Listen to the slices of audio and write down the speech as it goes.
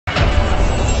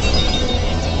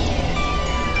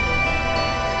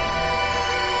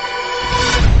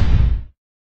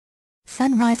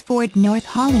Sunrise Ford North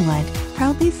Hollywood,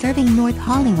 proudly serving North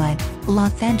Hollywood,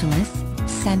 Los Angeles,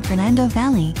 San Fernando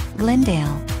Valley,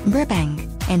 Glendale, Burbank,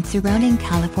 and surrounding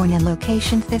California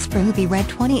locations. This Ruby Red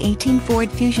 2018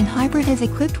 Ford Fusion Hybrid is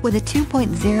equipped with a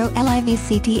 2.0L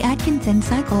iVCT Atkinson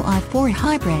Cycle i4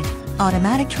 Hybrid,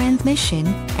 automatic transmission,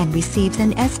 and receives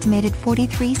an estimated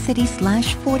 43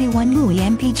 city/41 Louis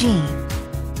mpg.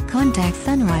 Contact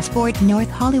Sunrise Ford North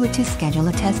Hollywood to schedule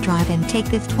a test drive and take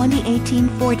this 2018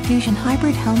 Ford Fusion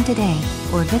Hybrid home today,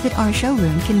 or visit our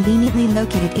showroom conveniently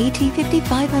located at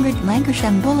 5500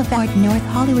 Lankershim Blvd, North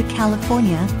Hollywood,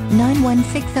 California,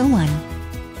 91601.